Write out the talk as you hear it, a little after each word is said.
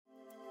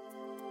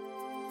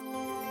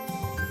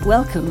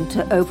Welcome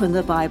to Open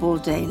the Bible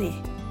Daily.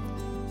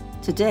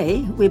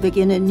 Today we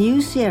begin a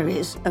new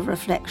series of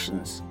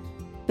reflections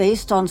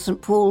based on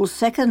St. Paul's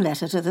second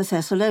letter to the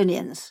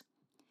Thessalonians.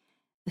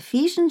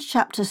 Ephesians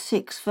chapter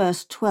 6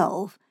 verse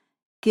 12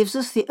 gives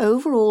us the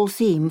overall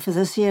theme for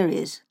the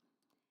series.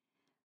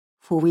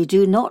 For we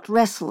do not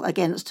wrestle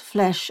against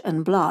flesh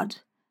and blood,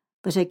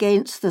 but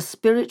against the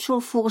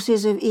spiritual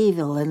forces of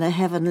evil in the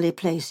heavenly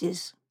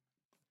places.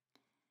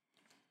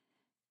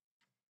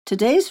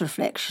 Today's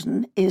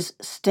reflection is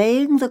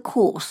staying the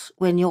course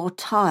when you're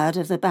tired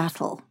of the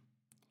battle.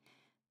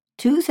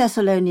 2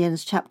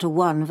 Thessalonians chapter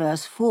 1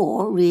 verse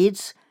 4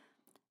 reads,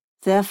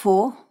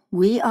 Therefore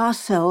we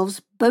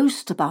ourselves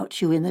boast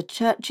about you in the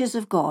churches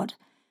of God,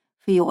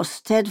 for your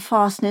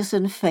steadfastness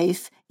and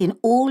faith in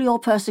all your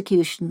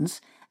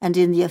persecutions and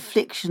in the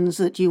afflictions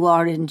that you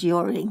are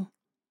enduring.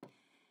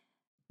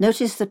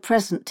 Notice the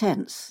present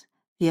tense,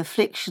 the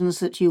afflictions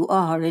that you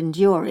are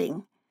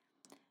enduring.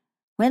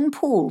 When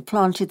Paul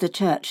planted the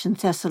church in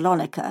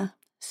Thessalonica,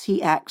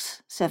 see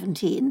Acts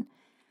 17,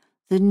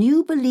 the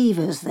new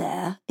believers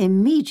there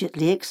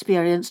immediately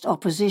experienced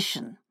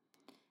opposition.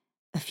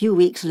 A few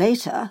weeks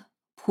later,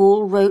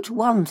 Paul wrote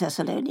 1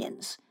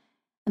 Thessalonians,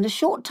 and a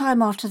short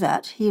time after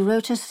that he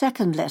wrote a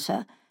second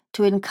letter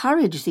to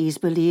encourage these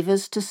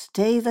believers to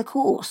stay the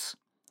course.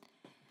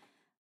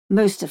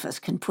 Most of us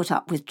can put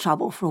up with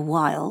trouble for a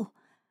while,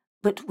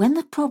 but when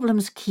the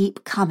problems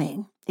keep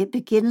coming, it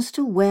begins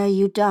to wear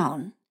you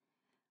down.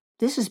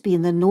 This has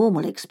been the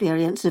normal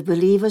experience of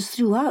believers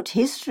throughout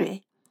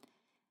history.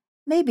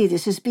 Maybe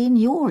this has been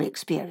your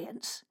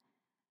experience.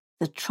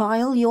 The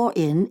trial you're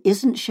in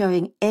isn't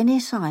showing any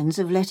signs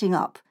of letting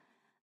up,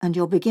 and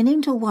you're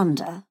beginning to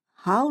wonder,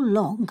 how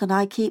long can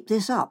I keep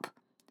this up?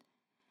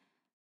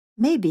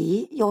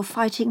 Maybe you're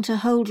fighting to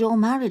hold your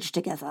marriage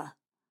together,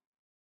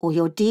 or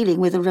you're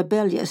dealing with a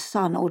rebellious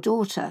son or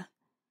daughter.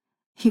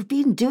 You've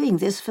been doing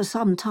this for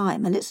some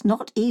time, and it's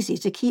not easy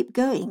to keep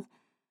going.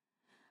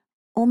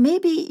 Or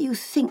maybe you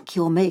think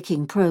you're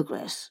making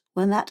progress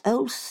when that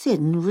old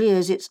sin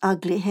rears its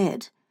ugly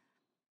head.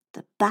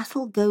 The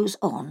battle goes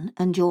on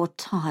and you're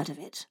tired of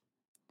it.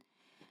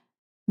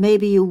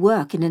 Maybe you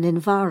work in an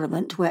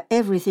environment where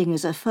everything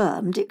is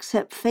affirmed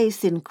except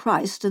faith in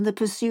Christ and the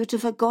pursuit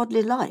of a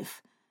godly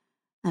life,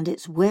 and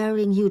it's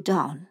wearing you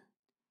down.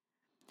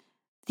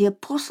 The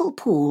Apostle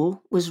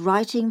Paul was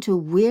writing to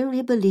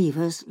weary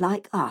believers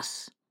like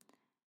us,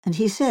 and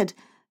he said,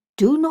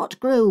 Do not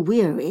grow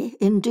weary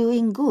in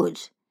doing good.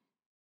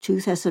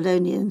 2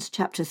 Thessalonians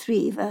chapter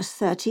 3 verse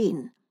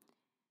 13.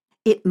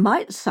 It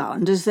might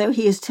sound as though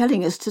he is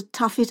telling us to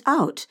tough it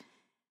out,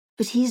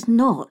 but he's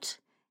not.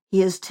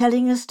 He is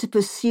telling us to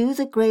pursue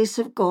the grace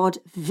of God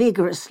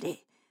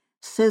vigorously,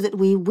 so that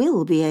we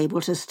will be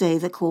able to stay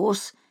the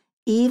course,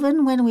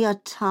 even when we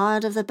are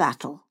tired of the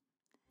battle.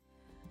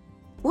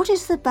 What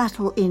is the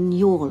battle in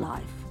your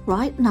life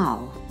right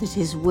now that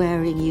is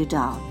wearing you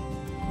down?